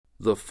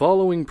The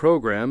following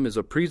program is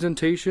a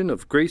presentation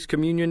of Grace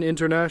Communion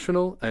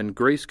International and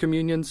Grace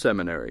Communion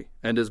Seminary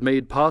and is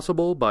made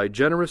possible by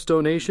generous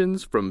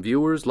donations from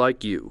viewers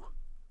like you.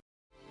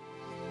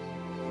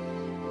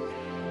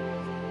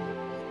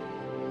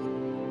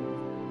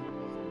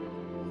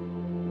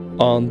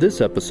 On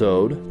this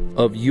episode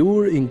of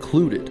You're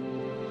Included,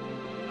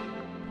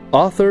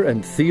 author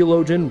and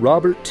theologian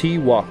Robert T.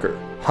 Walker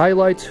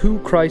highlights who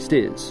Christ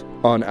is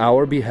on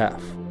our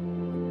behalf.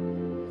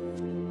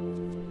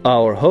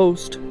 Our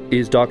host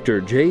is Dr.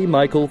 J.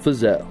 Michael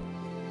Feazell.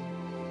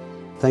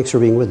 Thanks for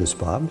being with us,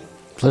 Bob.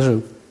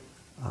 Pleasure.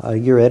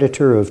 You're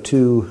editor of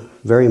two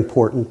very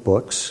important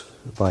books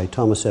by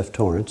Thomas F.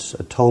 Torrance,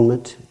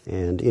 Atonement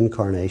and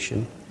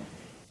Incarnation,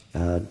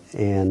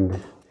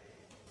 and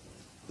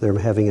they're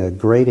having a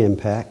great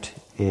impact,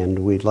 and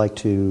we'd like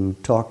to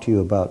talk to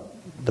you about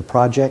the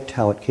project,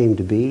 how it came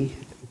to be,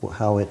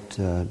 how it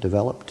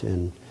developed,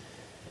 and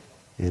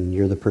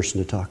you're the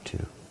person to talk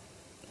to.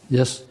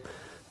 Yes.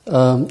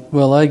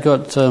 Well, I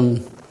got a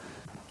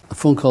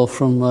phone call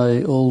from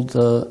my old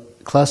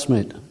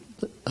classmate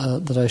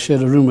that I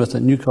shared a room with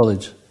at New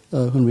College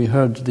when we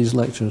heard these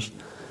lectures,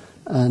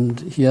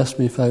 and he asked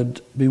me if I'd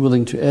be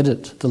willing to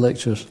edit the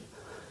lectures.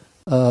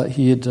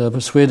 He had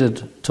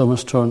persuaded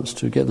Thomas Torrance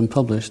to get them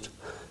published,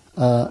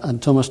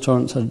 and Thomas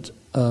Torrance had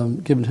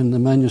given him the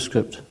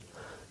manuscript,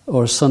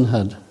 or his son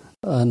had,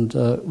 and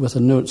with a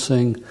note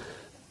saying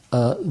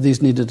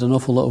these needed an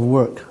awful lot of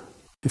work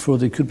before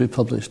they could be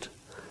published.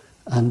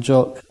 And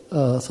Jock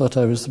thought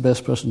I was the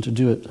best person to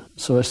do it,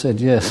 so I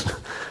said yes.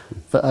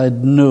 But I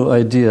had no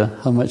idea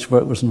how much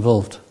work was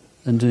involved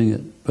in doing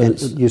it.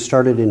 But and you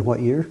started in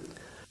what year?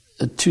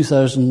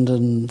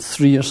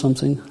 2003 or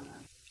something.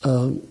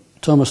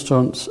 Thomas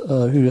Torrance,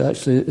 who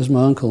actually is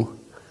my uncle,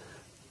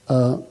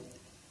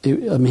 he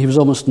was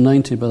almost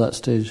 90 by that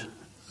stage,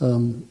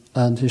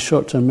 and his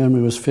short-term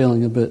memory was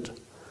failing a bit.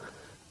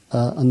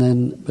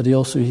 But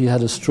he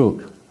had a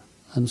stroke,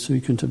 and so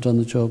he couldn't have done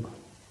the job.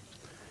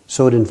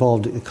 So it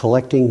involved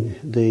collecting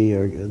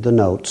the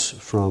notes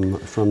from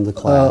the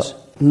class?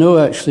 No,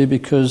 actually,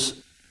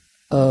 because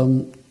by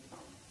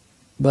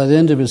the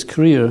end of his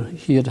career,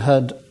 he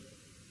had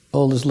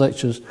all his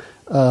lectures.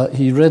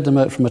 He read them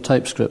out from a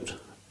typescript,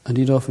 and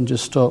he'd often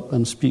just stop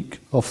and speak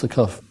off the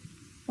cuff,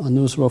 and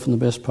those were often the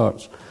best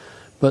parts.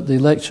 But the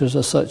lectures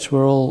as such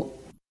were all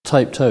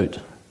typed out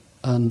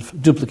and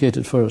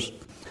duplicated first.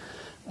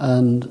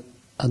 And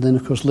then,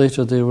 of course,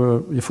 later they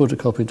were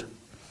photocopied.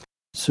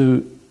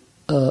 So...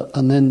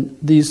 and then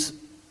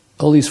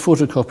all these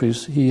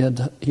photocopies, he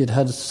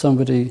had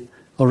somebody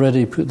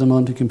already put them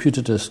onto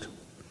computer disk.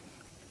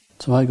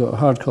 So I got a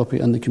hard copy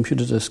and the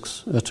computer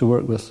disks to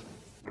work with.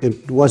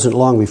 It wasn't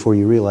long before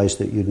you realized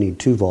that you'd need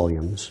 2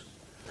 volumes.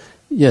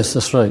 Yes,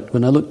 that's right.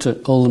 When I looked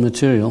at all the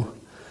material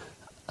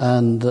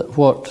and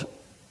what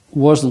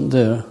wasn't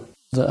there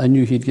that I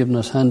knew he'd given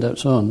us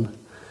handouts on,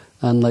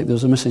 and like there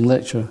was a missing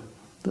lecture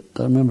that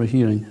I remember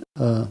hearing,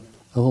 a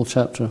whole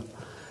chapter.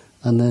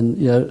 And then,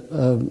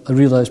 I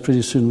realized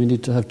pretty soon we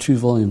need to have 2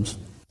 volumes.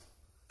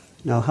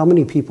 Now, how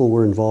many people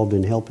were involved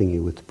in helping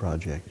you with the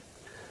project?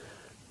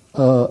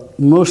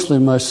 Mostly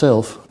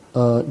myself.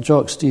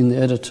 Jock Steen, the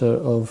editor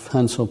of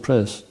Hansel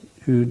Press,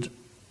 who'd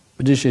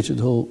initiated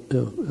the whole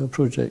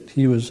project,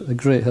 he was a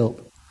great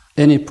help.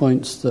 Any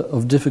points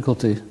of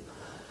difficulty,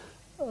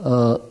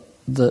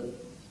 that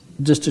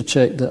just to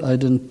check that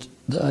I'd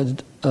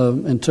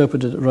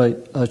interpreted it right,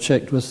 I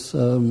checked with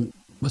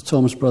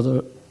Tom's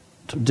brother,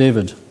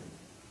 David.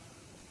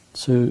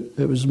 So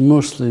it was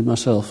mostly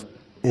myself.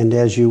 And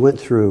as you went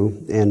through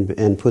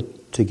and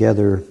put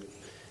together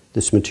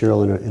this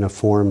material in a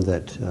form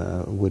that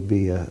would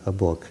be a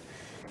book,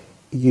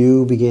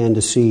 you began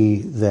to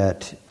see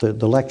that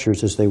the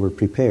lectures as they were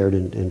prepared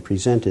and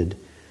presented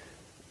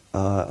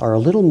are a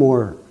little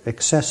more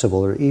accessible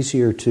or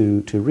easier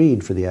to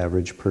read for the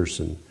average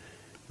person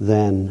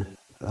than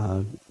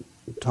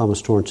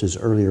Thomas Torrance's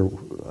earlier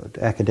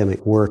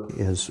academic work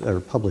or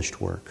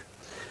published work.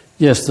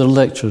 Yes, they're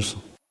lectures.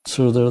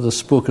 So they're the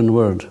spoken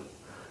word,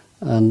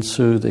 and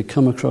so they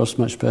come across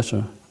much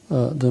better.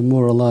 They're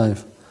more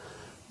alive.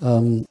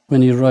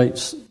 When he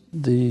writes,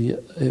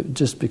 it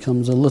just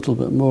becomes a little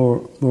bit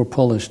more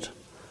polished,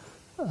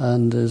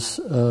 and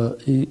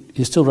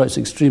he still writes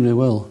extremely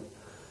well,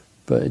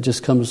 but it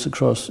just comes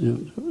across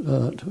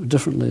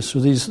differently. So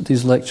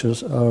these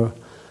lectures are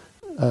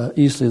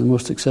easily the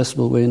most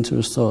accessible way into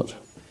his thought.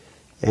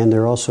 And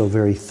they're also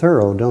very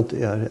thorough, don't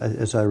they?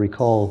 As I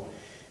recall.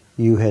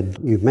 You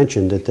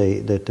mentioned that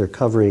they're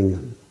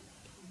covering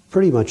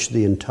pretty much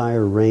the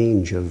entire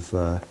range of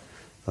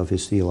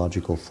his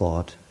theological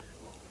thought.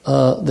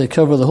 They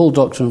cover the whole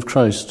doctrine of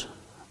Christ,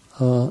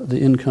 the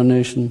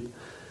incarnation,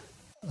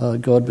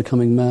 God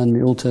becoming man,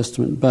 the Old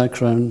Testament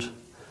background,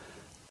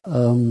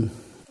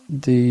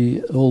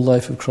 the whole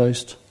life of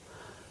Christ,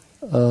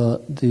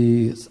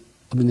 the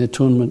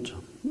atonement,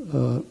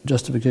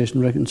 justification,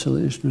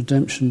 reconciliation,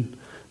 redemption,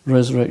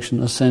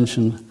 resurrection,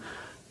 ascension,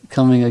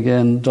 coming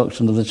again,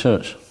 doctrine of the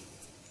church.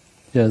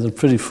 Yeah, they're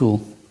pretty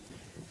full.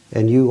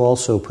 And you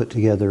also put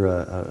together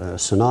a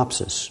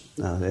synopsis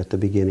at the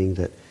beginning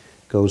that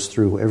goes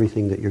through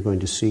everything that you're going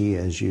to see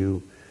as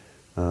you,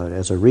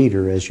 as a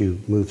reader, as you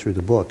move through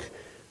the book.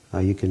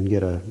 You can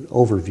get an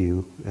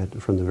overview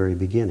from the very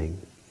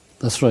beginning.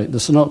 That's right. The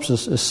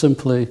synopsis is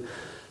simply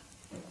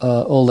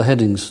all the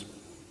headings,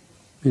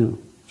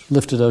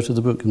 lifted out of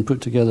the book and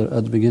put together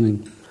at the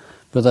beginning.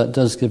 But that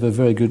does give a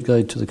very good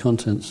guide to the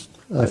contents,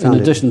 in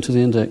addition to the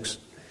index.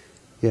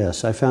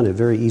 Yes, I found it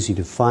very easy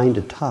to find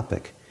a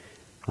topic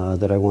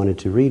that I wanted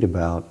to read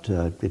about.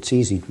 It's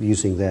easy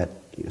using that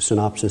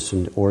synopsis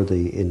or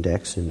the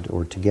index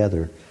or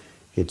together.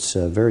 It's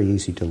very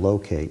easy to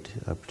locate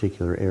a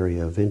particular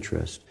area of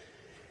interest.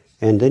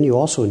 And then you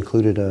also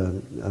included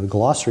a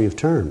glossary of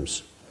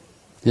terms.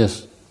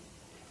 Yes.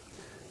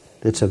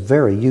 It's a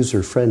very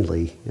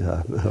user-friendly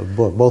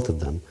book, both of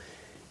them.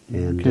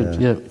 And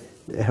good, yeah.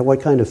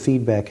 What kind of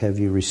feedback have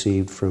you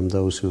received from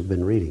those who have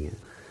been reading it?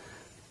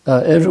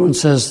 Everyone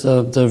says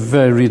they're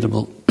very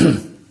readable,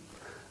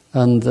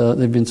 and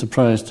they've been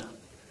surprised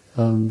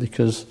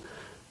because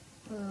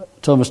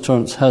Thomas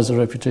Torrance has a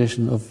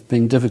reputation of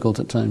being difficult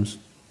at times.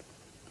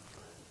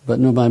 But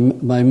no,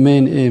 my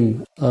main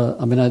aim,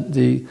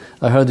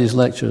 I heard these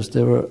lectures,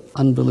 they were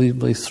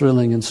unbelievably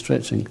thrilling and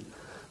stretching.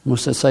 The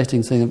most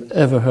exciting thing I've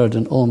ever heard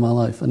in all my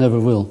life, and ever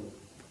will,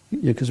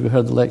 because we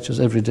heard the lectures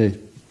every day,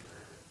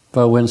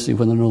 bar Wednesday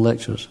when there were no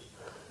lectures.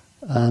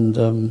 And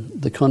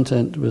the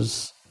content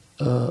was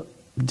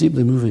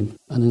deeply moving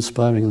and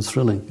inspiring and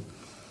thrilling.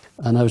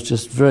 And I was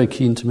just very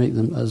keen to make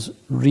them as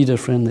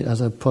reader-friendly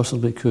as I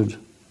possibly could.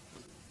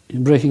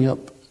 Breaking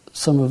up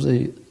some of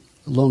the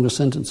longer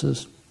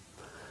sentences,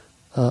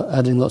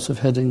 adding lots of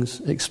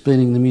headings,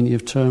 explaining the meaning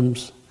of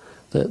terms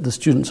that the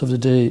students of the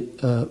day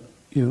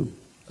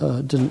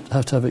didn't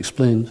have to have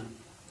explained,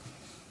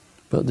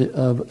 but the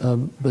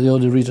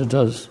audio reader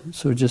does.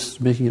 So just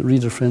making it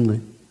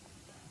reader-friendly.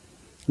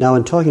 Now,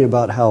 in talking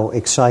about how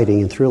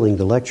exciting and thrilling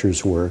the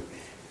lectures were,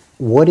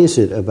 what is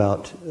it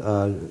about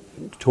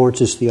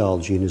Torrance's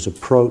theology and his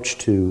approach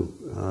to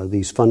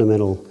these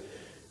fundamental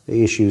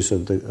issues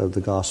of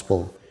the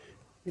gospel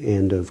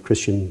and of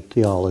Christian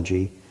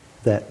theology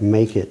that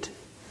make it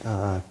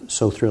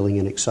so thrilling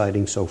and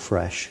exciting, so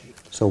fresh,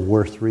 so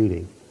worth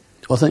reading?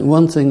 Well, I think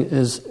one thing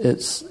is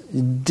it's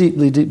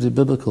deeply, deeply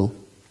biblical.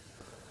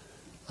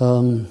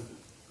 He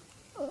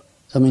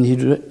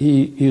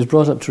was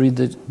brought up to read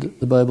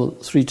the Bible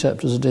 3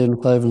 chapters a day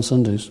and 5 on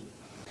Sundays.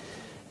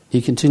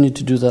 He continued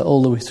to do that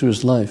all the way through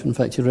his life. In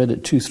fact, he read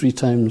it 2-3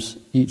 times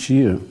each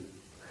year.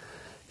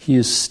 He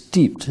is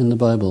steeped in the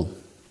Bible.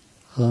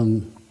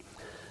 But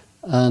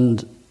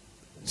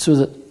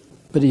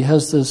he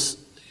has this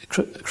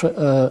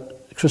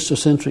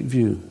Christocentric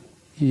view.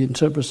 He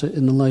interprets it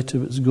in the light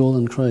of its goal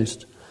in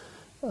Christ.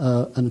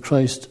 And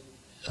Christ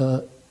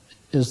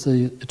is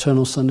the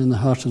eternal Son in the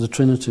heart of the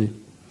Trinity.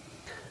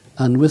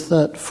 And with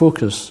that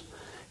focus,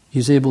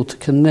 he's able to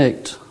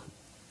connect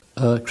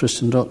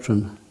Christian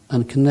doctrine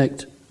and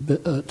connect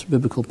to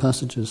biblical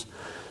passages.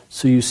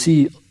 So you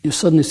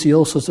suddenly see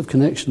all sorts of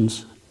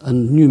connections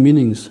and new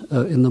meanings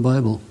in the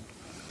Bible.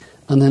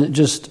 And then it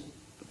just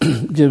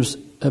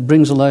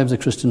brings alive the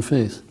Christian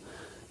faith.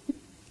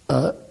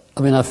 I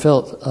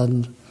felt,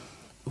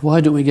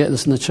 why don't we get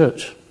this in the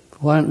church?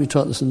 Why aren't we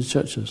taught this in the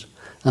churches?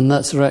 And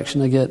that's the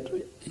reaction I get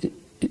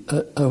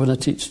when I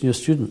teach new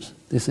students.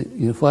 They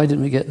think, why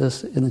didn't we get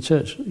this in the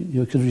church?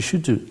 Because we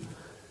should do.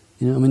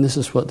 This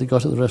is what they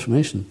got at the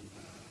Reformation,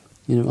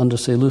 under,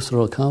 say, Luther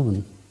or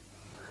Calvin.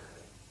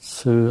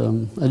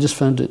 So I just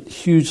found it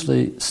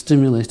hugely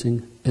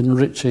stimulating,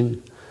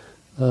 enriching,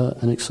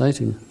 and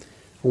exciting.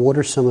 What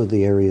are some of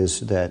the areas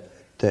that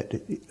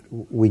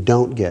we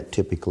don't get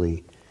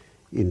typically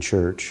in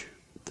church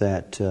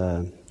that,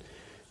 in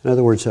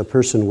other words, a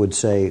person would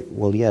say,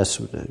 well, yes,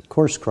 of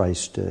course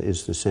Christ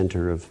is the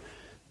center of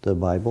the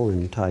Bible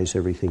and ties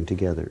everything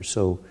together.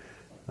 So,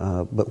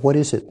 but what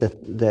is it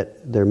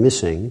that they're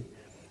missing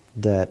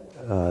that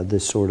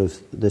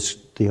this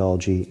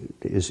theology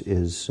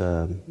is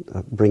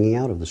bringing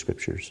out of the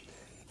Scriptures?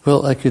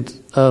 Well, I could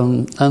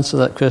answer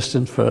that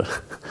question for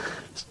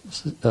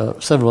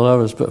several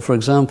hours, but for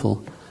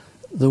example,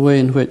 the way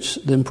in which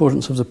the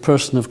importance of the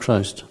person of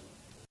Christ,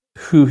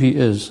 who he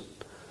is,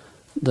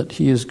 that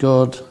he is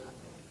God,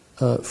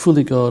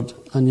 fully God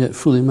and yet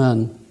fully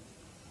man.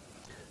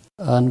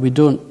 And we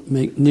don't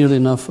make nearly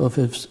enough of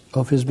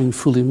his being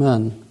fully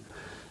man.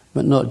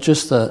 But not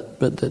just that,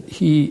 but that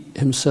he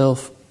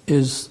himself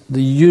is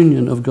the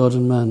union of God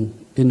and man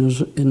in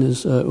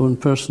his own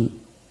person.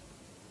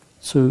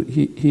 So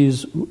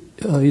he's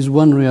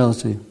one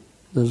reality.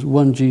 There's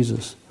one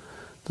Jesus.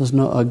 There's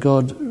not a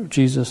God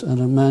Jesus and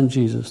a man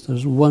Jesus.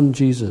 There's one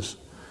Jesus.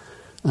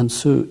 And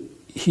so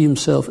he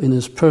himself in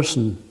his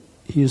person,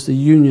 he is the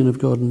union of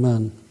God and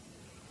man.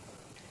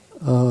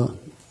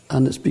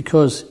 And it's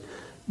because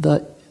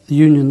that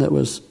union that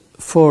was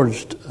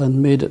forged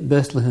and made at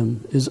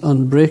Bethlehem is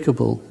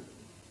unbreakable,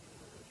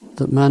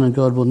 that man and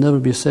God will never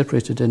be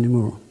separated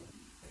anymore,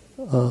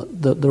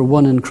 that they're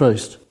one in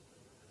Christ.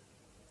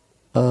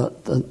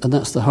 and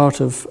that's the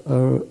heart of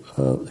our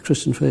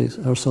Christian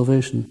faith, our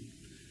salvation.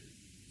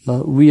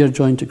 We are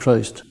joined to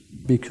Christ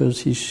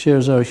because he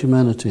shares our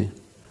humanity.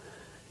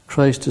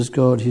 Christ is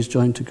God, he's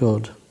joined to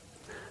God.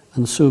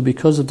 And so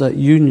because of that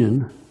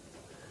union,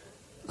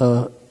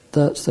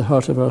 that's the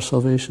heart of our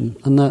salvation.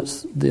 And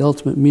that's the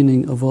ultimate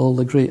meaning of all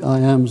the great I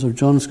ams of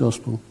John's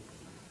Gospel.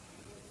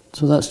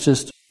 So that's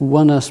just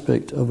one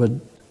aspect of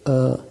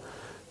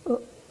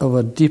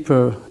a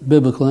deeper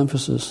biblical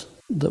emphasis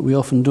that we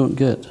often don't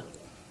get.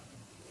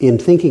 In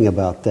thinking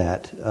about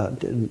that,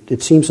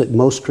 it seems that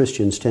most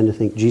Christians tend to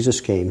think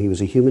Jesus came, he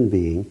was a human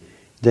being,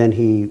 then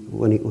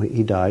when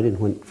he died and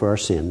went for our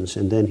sins,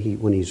 and then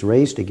when he's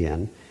raised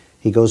again,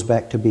 he goes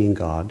back to being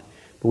God.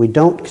 But we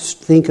don't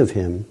think of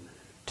him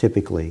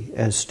typically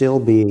as still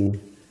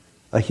being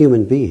a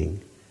human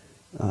being,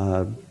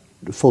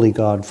 fully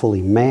God,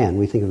 fully man.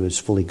 We think of him as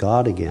fully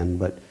God again,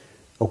 but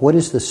what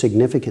is the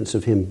significance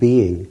of him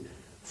being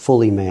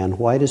fully man?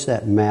 Why does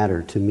that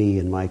matter to me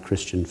in my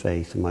Christian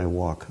faith and my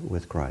walk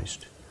with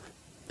Christ?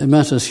 It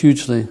matters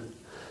hugely.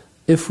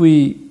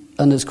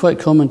 And it's quite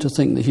common to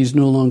think that he's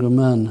no longer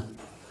man,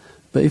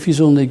 but if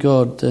he's only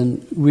God,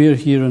 then we're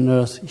here on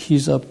earth,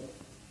 he's up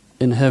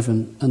in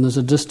heaven, and there's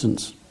a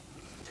distance.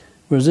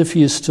 Whereas if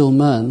he is still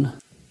man,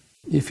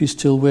 if he's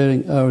still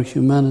wearing our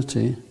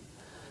humanity,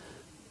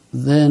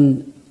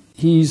 then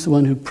he's the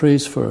one who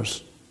prays for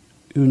us,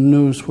 who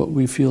knows what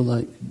we feel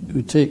like,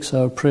 who takes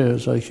our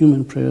prayers, our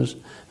human prayers,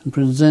 and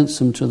presents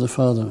them to the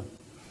Father.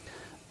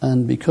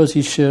 And because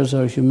he shares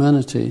our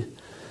humanity,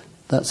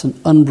 that's an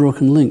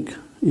unbroken link,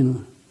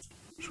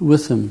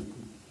 with him.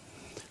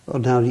 Well,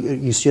 now,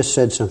 you just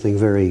said something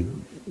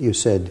you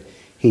said,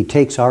 he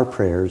takes our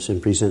prayers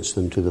and presents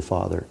them to the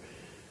Father.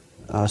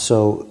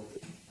 So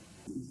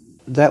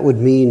that would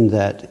mean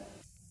that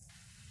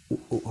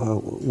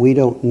we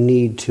don't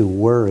need to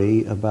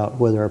worry about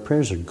whether our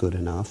prayers are good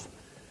enough.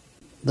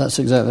 That's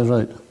exactly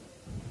right.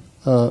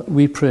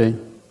 We pray,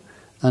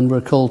 and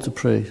we're called to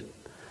pray,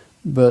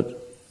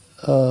 but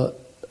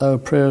our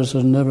prayers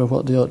are never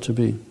what they ought to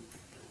be.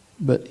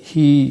 But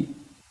he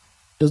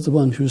is the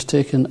one who's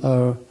taken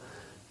our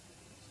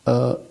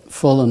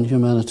fallen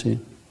humanity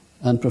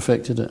and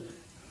perfected it.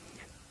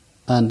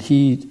 And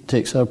he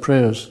takes our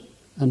prayers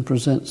and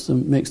presents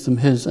them, makes them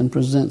his, and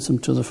presents them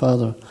to the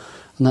Father.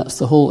 And that's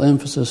the whole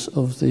emphasis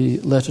of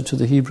the letter to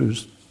the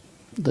Hebrews,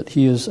 that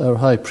he is our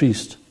high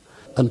priest.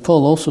 And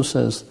Paul also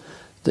says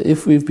that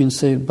if we've been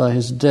saved by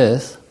his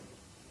death,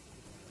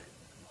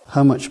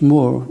 how much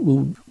more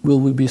will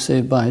we be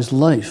saved by his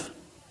life?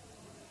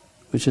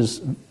 Which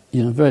is,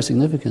 very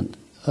significant.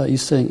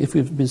 He's saying if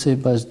we've been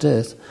saved by his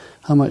death,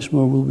 how much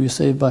more will we be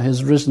saved by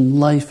his risen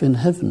life in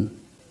heaven?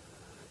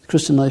 The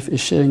Christian life is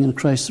sharing in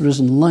Christ's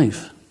risen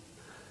life.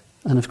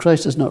 And if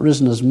Christ is not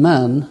risen as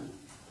man,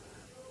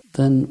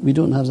 then we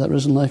don't have that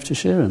risen life to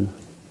share in.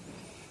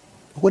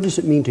 What does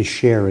it mean to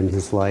share in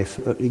his life?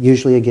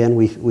 Usually, again,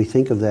 we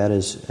think of that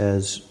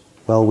as,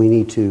 well, we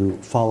need to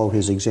follow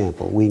his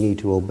example. We need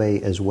to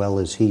obey as well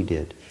as he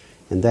did.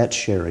 And that's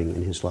sharing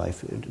in his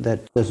life.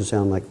 That doesn't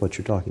sound like what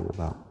you're talking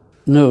about.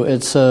 No,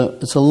 it's a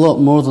lot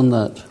more than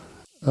that.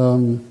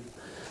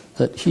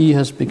 That he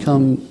has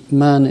become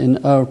man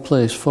in our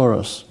place for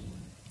us.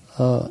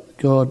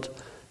 God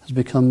has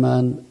become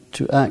man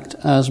to act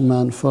as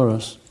man for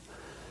us.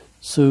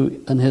 So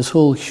in his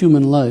whole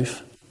human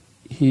life,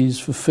 he's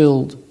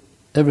fulfilled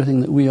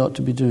everything that we ought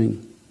to be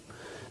doing.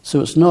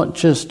 So it's not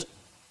just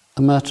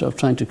a matter of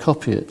trying to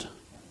copy it.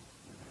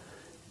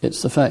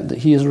 It's the fact that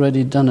he has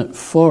already done it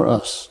for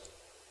us,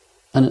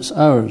 and it's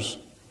ours.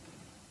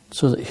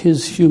 So that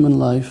his human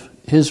life,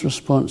 his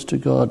response to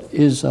God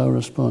is our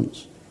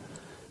response.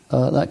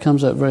 That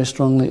comes out very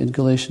strongly in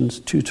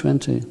Galatians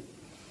 2:20.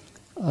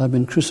 I've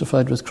been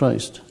crucified with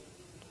Christ.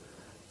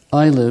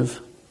 I live,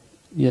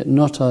 yet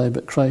not I,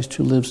 but Christ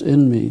who lives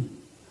in me.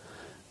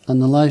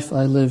 And the life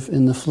I live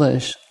in the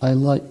flesh, I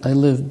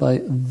live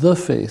by the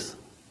faith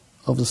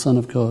of the Son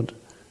of God,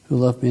 who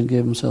loved me and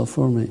gave himself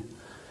for me.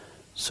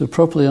 So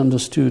properly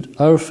understood,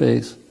 our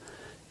faith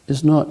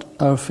is not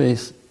our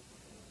faith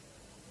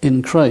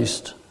in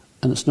Christ,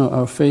 and it's not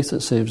our faith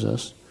that saves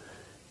us.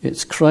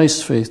 It's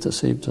Christ's faith that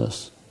saved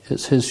us.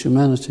 It's his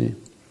humanity.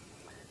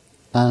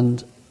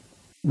 And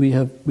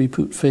we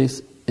put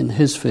faith in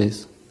his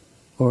faith,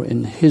 or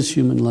in his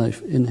human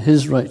life, in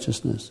his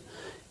righteousness,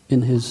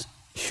 in his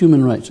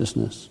human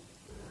righteousness.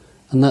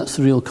 And that's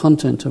the real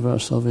content of our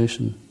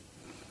salvation.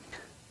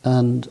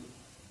 And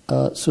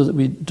so that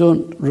we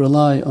don't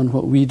rely on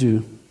what we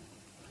do.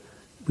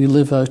 We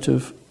live out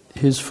of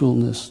his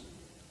fullness,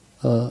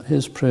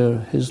 his prayer,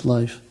 his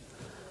life.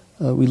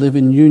 We live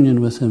in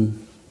union with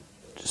him.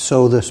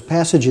 So the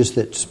passages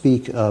that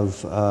speak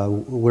of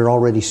we're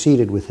already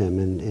seated with him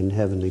in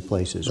heavenly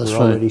places. That's we're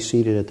right. Already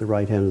seated at the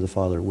right hand of the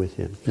Father with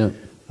him.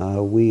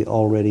 Yeah. We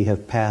already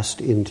have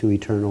passed into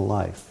eternal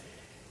life.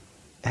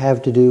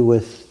 Have to do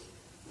with,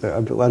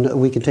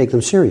 we can take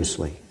them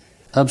seriously.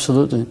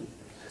 Absolutely.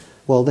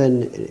 Well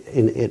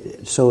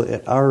then,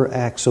 so our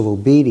acts of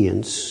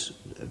obedience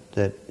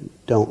that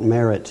don't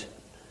merit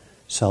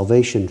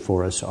salvation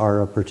for us,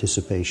 our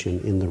participation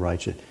in the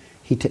righteous.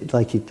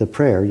 The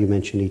prayer, you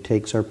mentioned, he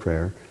takes our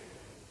prayer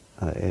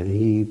and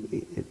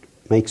he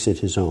makes it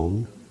his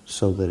own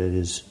so that it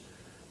is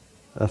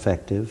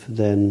effective.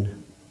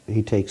 Then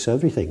he takes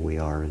everything we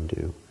are and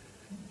do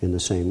in the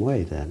same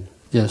way then.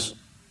 Yes.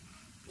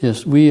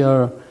 Yes, we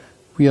are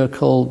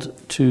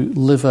called to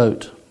live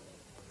out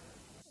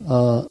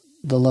the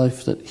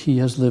life that he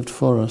has lived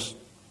for us.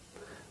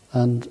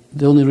 And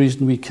the only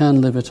reason we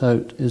can live it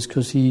out is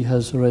because he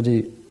has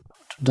already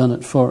done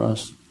it for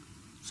us.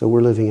 So we're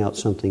living out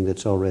something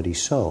that's already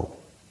so.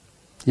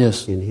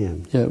 Yes. In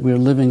him. Yeah, we're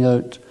living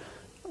out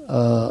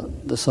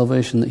the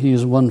salvation that he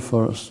has won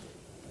for us.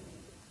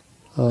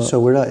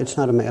 So it's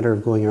not a matter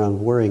of going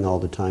around worrying all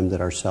the time that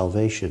our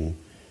salvation,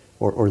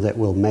 or that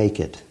we'll make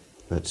it,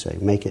 let's say,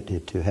 make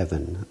it to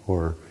heaven,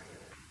 or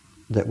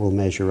that we'll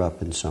measure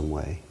up in some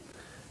way.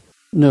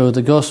 No,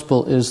 the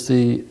gospel is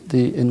the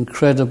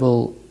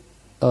incredible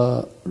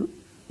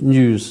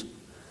news,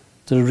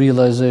 the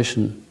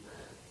realization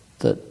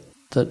that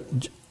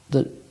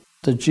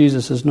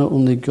Jesus is not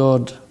only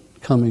God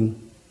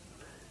coming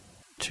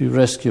to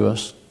rescue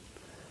us,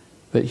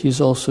 but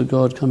he's also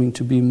God coming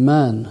to be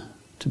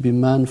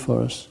man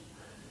for us,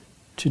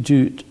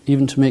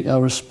 even to make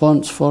our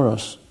response for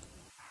us.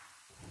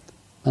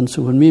 And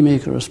so when we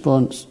make a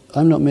response,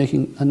 I'm not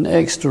making an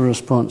extra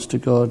response to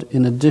God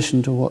in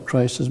addition to what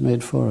Christ has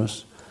made for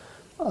us.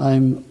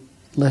 I'm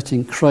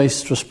letting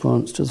Christ's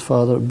response to the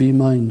Father be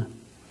mine.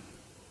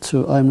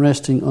 So I'm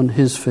resting on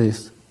his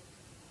faith.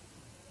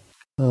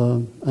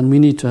 And we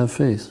need to have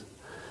faith.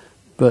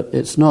 But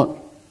it's not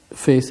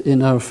faith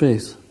in our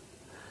faith.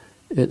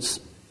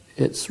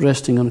 It's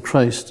resting on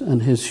Christ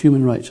and his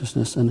human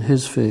righteousness and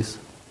his faith.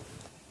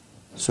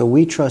 So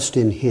we trust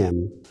in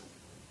him,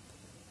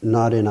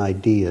 not in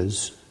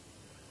ideas,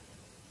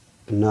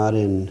 not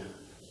in,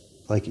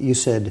 like you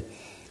said,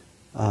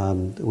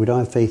 we don't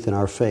have faith in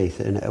our faith.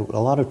 And a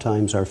lot of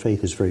times our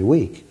faith is very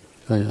weak.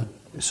 Oh, yeah.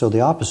 So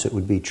the opposite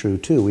would be true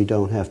too. We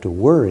don't have to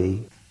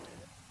worry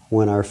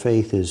when our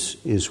faith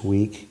is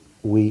weak.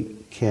 We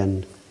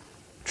can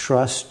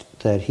trust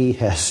that he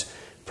has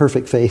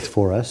perfect faith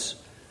for us.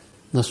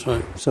 That's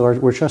right. So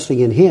we're trusting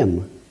in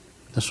him.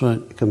 That's right.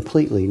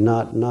 Completely,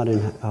 not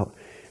in...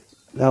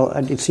 Now,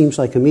 it seems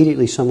like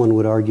immediately someone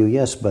would argue,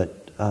 yes,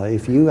 but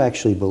if you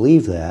actually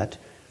believe that,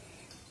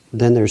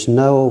 then there's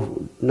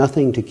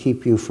nothing to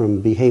keep you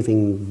from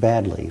behaving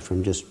badly,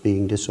 from just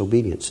being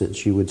disobedient,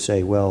 since you would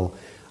say, well,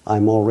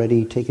 I'm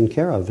already taken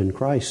care of in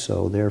Christ,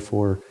 so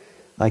therefore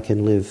I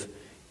can live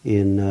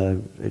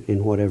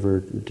in whatever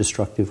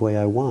destructive way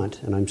I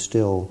want, and I'm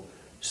still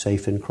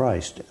safe in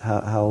Christ.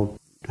 How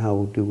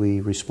do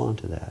we respond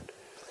to that?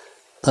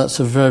 That's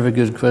a very, very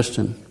good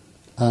question,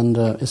 and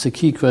it's a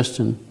key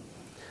question.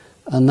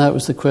 And that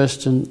was the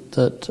question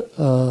that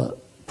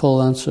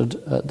Paul answered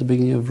at the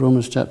beginning of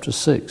Romans chapter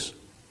 6.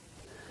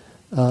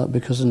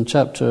 Because in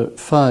chapter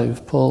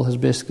 5, Paul has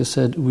basically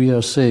said, we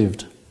are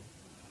saved.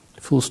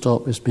 Full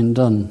stop, it's been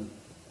done.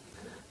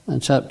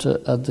 And at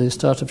the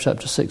start of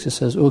chapter 6, he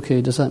says,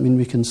 okay, does that mean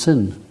we can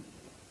sin?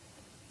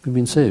 We've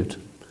been saved.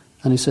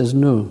 And he says,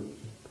 no.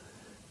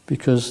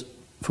 Because,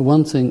 for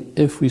one thing,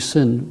 if we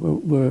sin,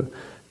 we're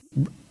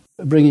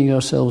bringing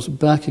ourselves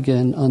back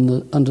again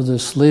under the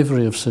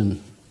slavery of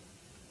sin.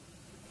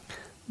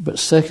 But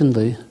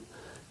secondly,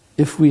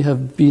 if we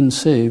have been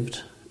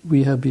saved,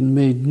 we have been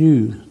made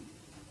new.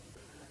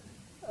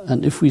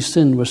 And if we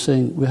sin, we're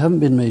saying we haven't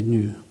been made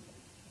new.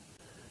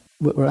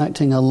 We're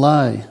acting a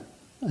lie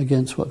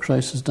against what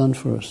Christ has done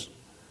for us.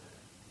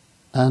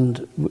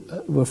 And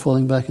we're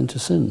falling back into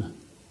sin.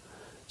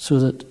 So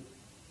that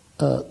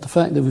the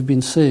fact that we've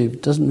been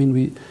saved doesn't mean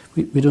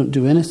we don't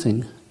do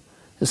anything.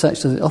 It's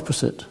actually the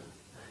opposite.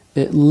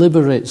 It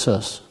liberates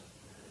us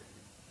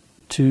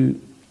to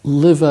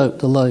live out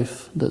the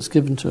life that's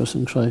given to us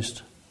in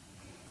Christ.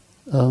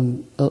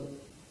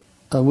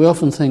 We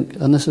often think,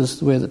 and this is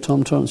the way that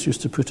Tom Torrance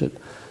used to put it,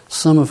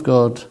 some of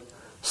God,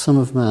 some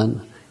of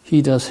man.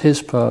 He does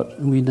his part,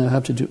 and we now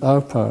have to do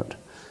our part.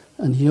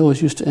 And he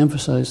always used to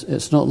emphasize,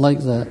 it's not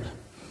like that.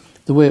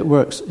 The way it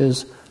works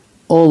is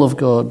all of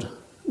God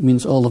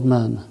means all of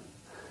man.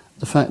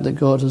 The fact that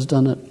God has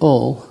done it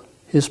all,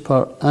 his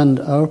part and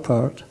our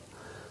part,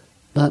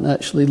 that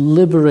actually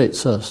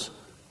liberates us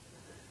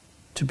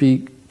to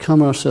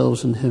become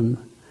ourselves in him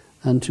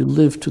and to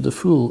live to the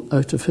full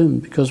out of him,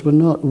 because we're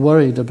not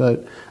worried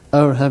about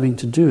our having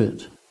to do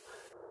it.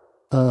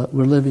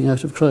 We're living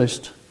out of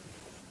Christ.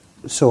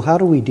 So how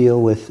do we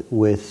deal with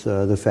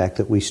the fact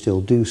that we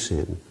still do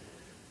sin?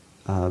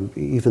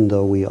 Even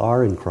though we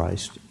are in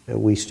Christ,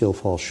 we still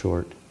fall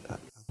short.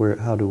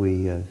 How do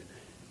we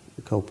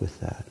cope with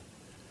that?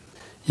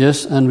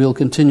 Yes, and we'll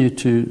continue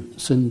to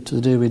sin to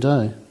the day we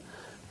die.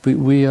 But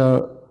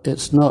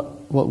it's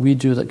not what we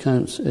do that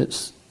counts,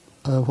 it's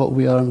what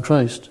we are in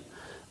Christ.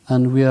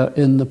 And we are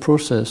in the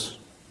process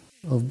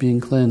of being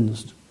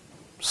cleansed,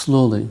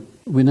 slowly.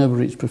 We never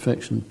reach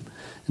perfection.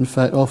 In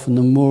fact, often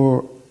the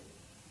more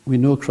we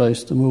know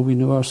Christ, the more we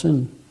know our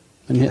sin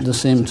And yet at the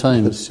same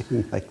time, it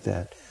seem like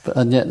that.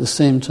 and yet at the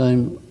same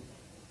time,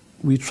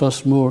 we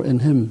trust more in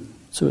Him.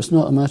 So it's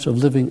not a matter of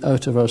living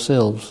out of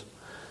ourselves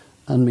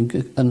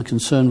and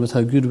concerned with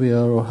how good we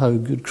are or how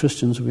good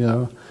Christians we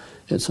are.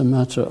 It's a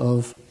matter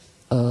of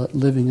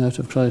living out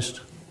of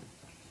Christ,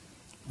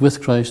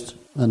 with Christ,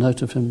 and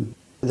out of Him.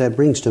 That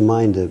brings to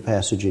mind the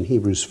passage in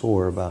Hebrews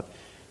 4 about,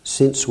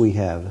 since we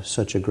have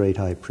such a great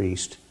high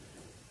priest,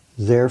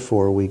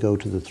 therefore we go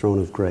to the throne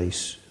of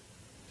grace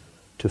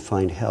to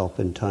find help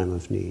in time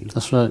of need.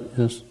 That's right,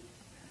 yes.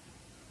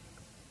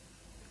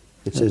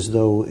 It's as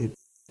though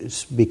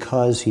it's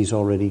because He's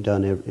already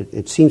done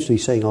it seems to be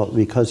saying,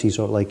 because He's,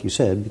 like you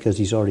said, because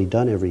He's already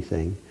done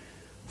everything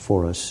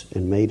for us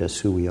and made us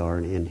who we are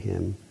in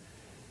Him,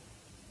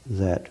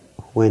 that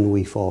when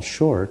we fall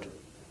short,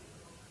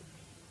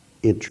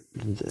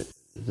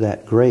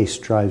 that grace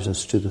drives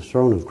us to the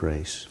throne of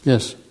grace.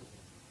 Yes.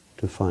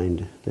 To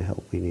find the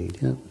help we need.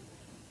 Yeah.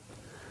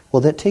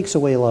 Well, that takes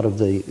away a lot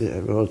of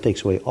it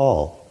takes away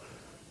all,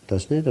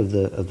 doesn't it, of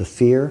the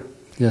fear?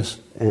 Yes.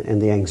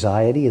 And the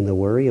anxiety and the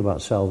worry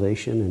about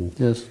salvation. And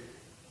yes.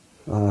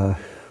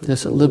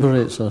 Yes, it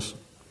liberates us.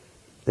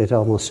 It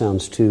almost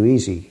sounds too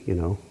easy,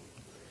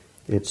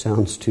 It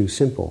sounds too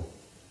simple.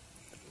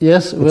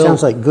 Yes, it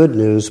sounds like good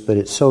news, but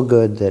it's so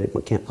good that it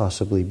can't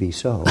possibly be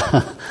so.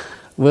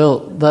 Well,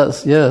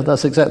 that's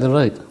exactly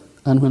right.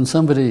 And when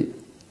somebody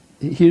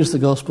hears the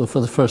gospel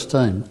for the first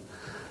time,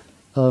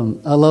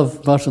 I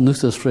love Martin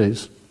Luther's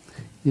phrase.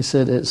 He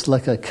said, it's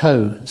like a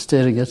cow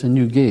staring at a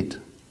new gate.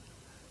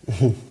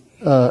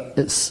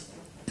 This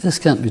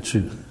can't be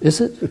true,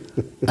 is it?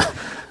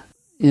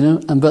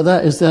 But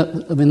that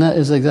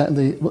is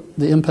exactly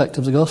the impact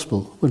of the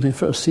gospel when we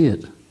first see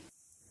it.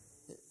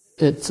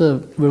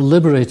 We're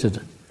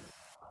liberated,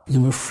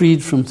 and we're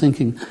freed from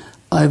thinking,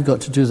 I've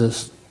got to do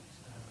this.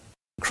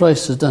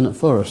 Christ has done it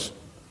for us.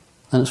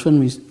 And it's when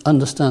we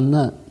understand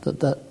that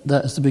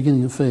is the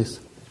beginning of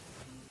faith.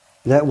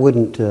 That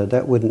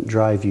wouldn't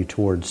drive you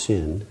toward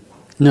sin.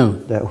 No.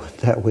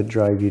 That would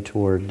drive you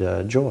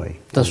toward joy.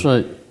 That's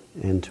right.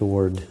 And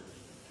toward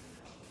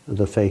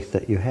the faith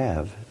that you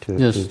have to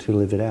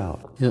live it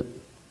out. Yeah.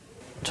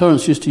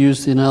 Torrance used to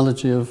use the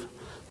analogy of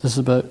this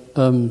about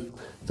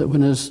that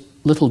when his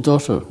little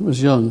daughter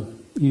was young,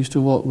 he used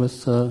to walk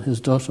with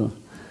his daughter,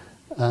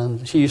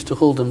 and she used to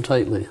hold him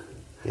tightly.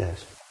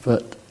 Yes.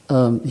 But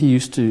he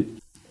used to,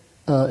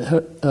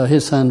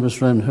 his hand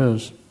was round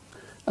hers,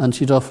 and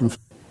she'd often,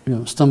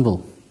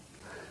 stumble.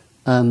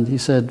 And he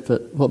said,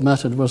 but what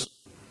mattered was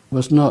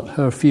not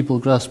her feeble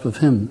grasp of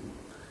him,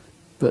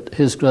 but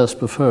his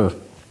grasp of her.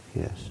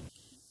 Yes.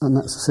 And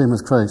that's the same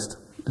with Christ.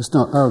 It's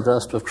not our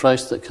grasp of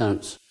Christ that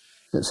counts.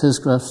 It's his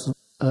grasp.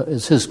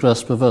 It's his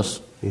grasp of us.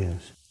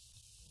 Yes.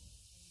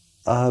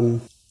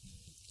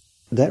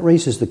 That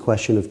raises the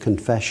question of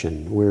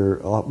confession.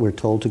 We're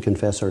told to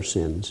confess our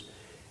sins,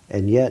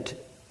 and yet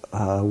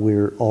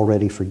we're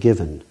already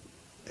forgiven,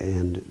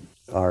 and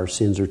our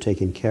sins are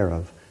taken care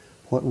of.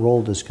 What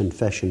role does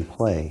confession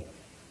play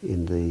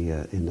in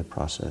the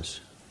process?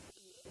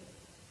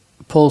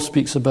 Paul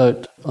speaks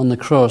about on the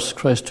cross,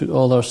 Christ took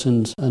all our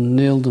sins and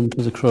nailed them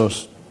to the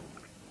cross.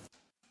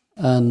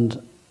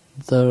 And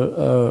there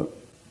are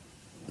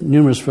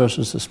numerous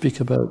verses that speak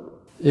about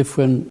if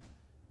when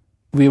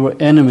we were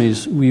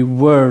enemies, we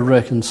were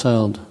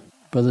reconciled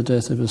by the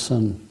death of his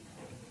Son.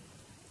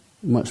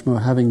 Much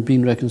more, having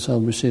been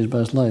reconciled, we're saved by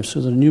his life.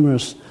 So there are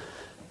numerous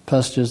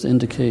passages that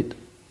indicate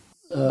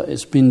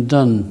it's been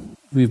done,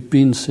 we've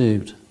been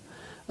saved.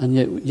 And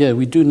yet,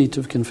 we do need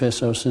to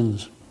confess our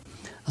sins.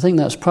 I think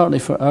that's partly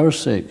for our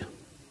sake.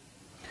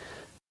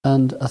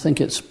 And I think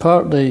it's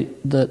partly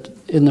that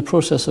in the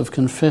process of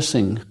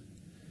confessing,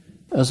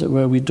 as it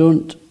were, we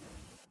don't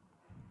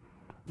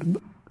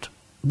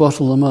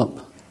bottle them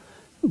up.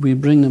 We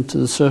bring them to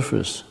the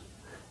surface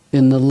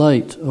in the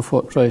light of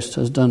what Christ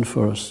has done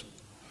for us.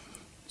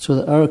 So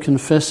that our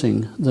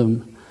confessing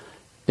them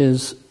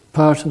is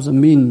part of the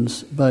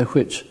means by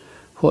which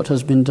what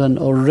has been done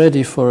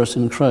already for us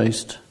in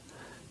Christ,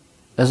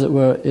 as it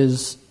were,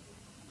 is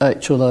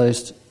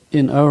actualized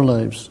in our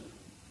lives.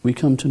 We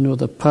come to know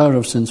the power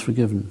of sins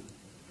forgiven,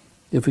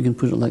 if we can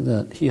put it like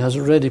that. He has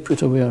already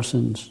put away our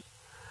sins,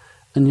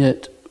 and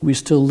yet we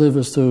still live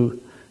as though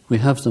we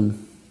have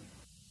them.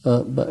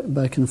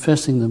 By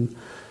confessing them,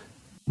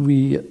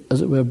 we,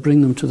 as it were, bring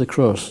them to the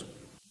cross,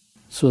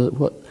 so that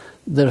what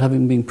they're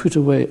having been put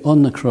away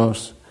on the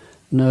cross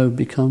now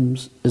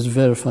is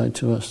verified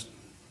to us,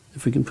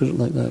 if we can put it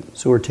like that.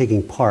 So we're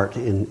taking part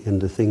in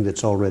the thing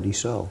that's already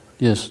so.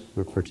 Yes.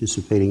 We're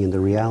participating in the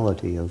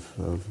reality of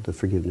the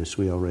forgiveness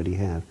we already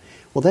have.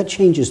 Well, that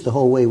changes the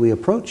whole way we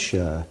approach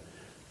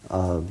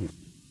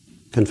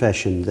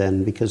confession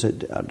then, because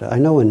I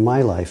know in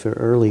my life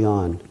early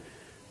on,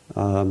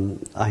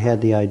 I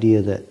had the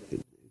idea that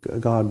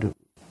God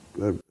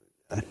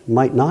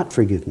might not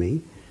forgive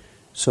me,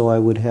 so I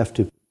would have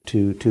to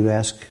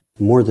ask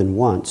more than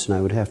once, and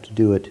I would have to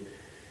do it,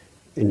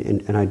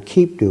 and I'd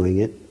keep doing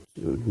it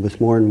with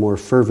more and more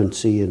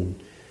fervency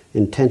and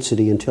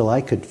intensity until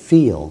I could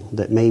feel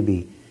that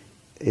maybe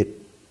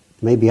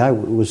maybe I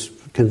was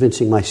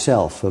convincing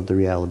myself of the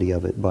reality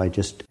of it by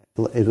just,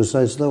 it was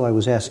as though I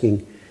was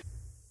asking,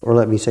 or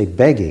let me say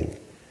begging,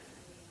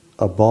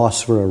 a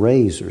boss for a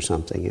raise or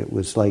something. It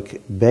was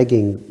like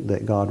begging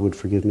that God would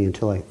forgive me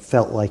until I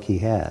felt like He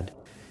had.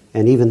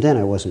 And even then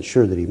I wasn't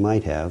sure that He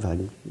might have.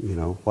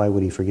 Why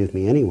would He forgive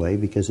me anyway?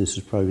 Because this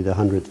is probably the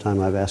 100th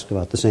time I've asked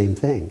about the same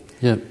thing.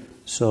 Yeah.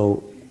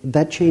 So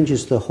that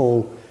changes the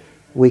whole.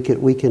 We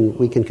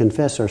can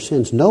confess our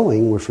sins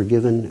knowing we're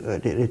forgiven.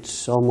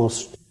 It's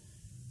almost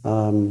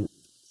a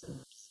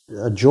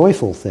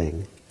joyful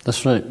thing.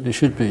 That's right. It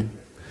should be.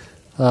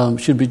 It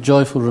should be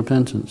joyful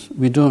repentance.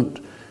 We don't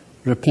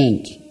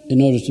repent in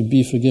order to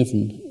be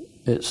forgiven.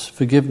 It's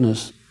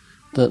forgiveness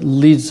that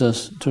leads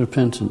us to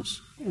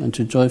repentance and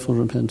to joyful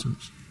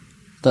repentance.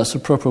 That's the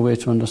proper way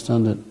to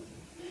understand it.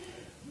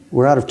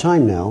 We're out of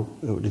time now.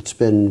 It's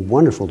been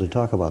wonderful to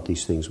talk about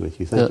these things with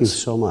you. Thank you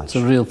so much. It's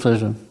a real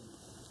pleasure.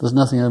 There's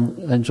nothing I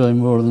enjoy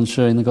more than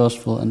sharing the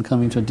gospel and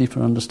coming to a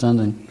deeper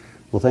understanding.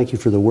 Well, thank you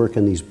for the work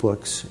in these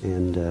books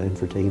and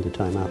for taking the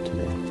time out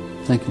today.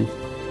 Thank you.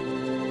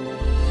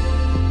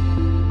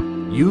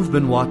 You've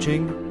been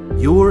watching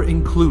You're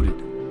Included,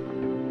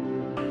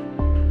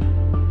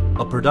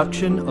 a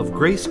production of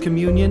Grace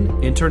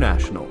Communion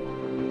International.